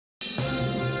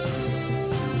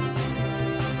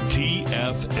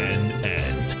TFNN.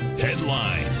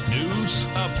 Headline News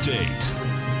Update.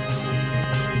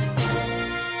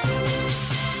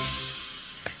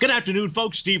 Good afternoon,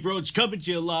 folks. Steve Rhodes coming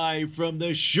to you live from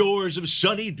the shores of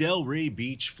sunny Delray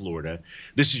Beach, Florida.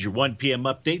 This is your 1 p.m.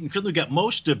 update. And currently got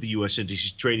most of the U.S.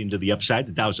 indices trading to the upside.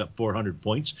 The Dow's up 400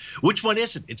 points. Which one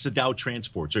isn't? It's the Dow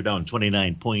Transports. They're down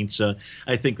 29 points.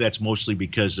 I think that's mostly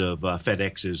because of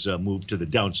FedEx's move to the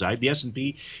downside. The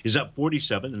S&P is up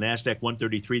 47. The NASDAQ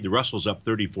 133. The Russell's up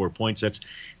 34 points. That's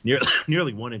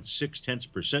nearly 1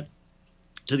 6/10%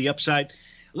 to the upside.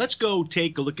 Let's go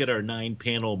take a look at our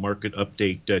 9-panel market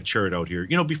update chart out here.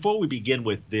 You know, before we begin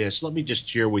with this, let me just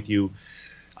share with you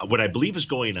what I believe is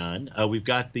going on. We've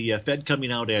got the Fed coming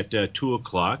out at 2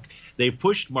 o'clock. They've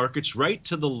pushed markets right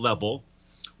to the level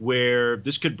where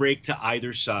this could break to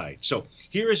either side. So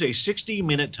here is a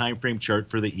 60-minute time frame chart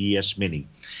for the ES Mini.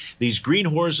 These green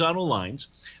horizontal lines,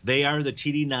 they are the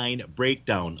TD9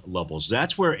 breakdown levels.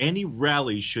 That's where any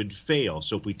rally should fail.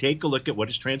 So if we take a look at what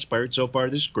has transpired so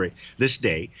far this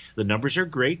day, the numbers are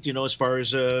great, you know, as far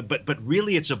as but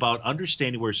really it's about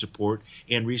understanding where support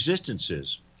and resistance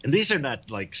is. And these are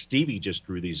not like Stevie just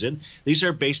drew these in. These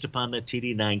are based upon the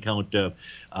TD9 count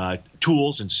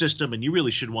tools and system, and you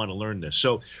really should want to learn this.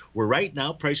 So we're right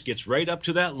now, price gets right up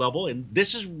to that level, and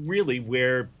this is really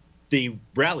where the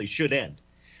rally should end.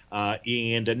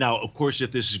 And now, of course, if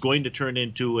this is going to turn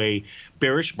into a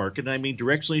bearish market, I mean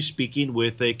directionally speaking,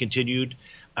 with a continued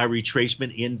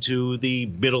retracement into the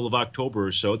middle of October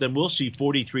or so, then we'll see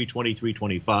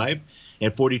 43.23.25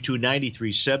 and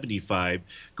 42.93.75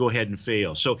 go ahead and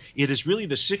fail. So it is really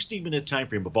the 60-minute time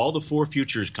frame of all the 4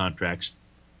 futures contracts.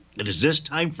 It is this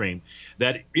time frame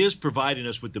that is providing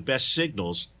us with the best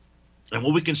signals. And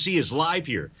what we can see is live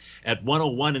here at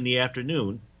 1:01 in the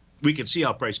afternoon. We can see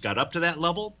how price got up to that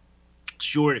level.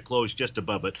 Sure, it closed just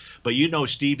above it, but you know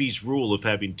Stevie's rule of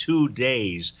having 2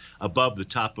 days above the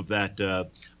top of that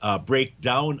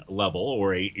breakdown level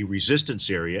or a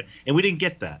resistance area, and we didn't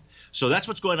get that. So that's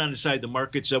what's going on inside the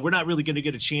markets. We're not really going to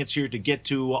get a chance here to get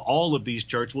to all of these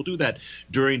charts. We'll do that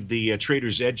during the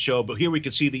Trader's Edge show, but here we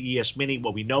can see the ES Mini.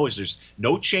 What we know is there's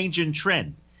no change in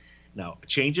trend. Now, a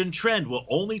change in trend will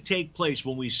only take place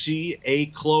when we see a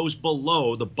close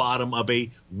below the bottom of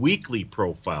a weekly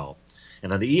profile.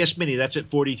 And on the ES Mini, that's at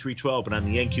 43.12, and on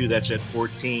the NQ, that's at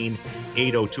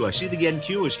 14.802. I see the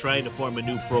NQ is trying to form a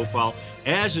new profile,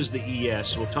 as is the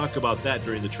ES. We'll talk about that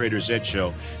during the Trader's Edge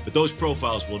show, but those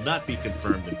profiles will not be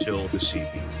confirmed until this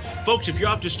evening. Folks, if you're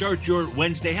off to start your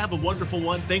Wednesday, have a wonderful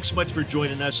one. Thanks so much for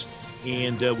joining us,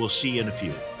 and we'll see you in a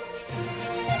few.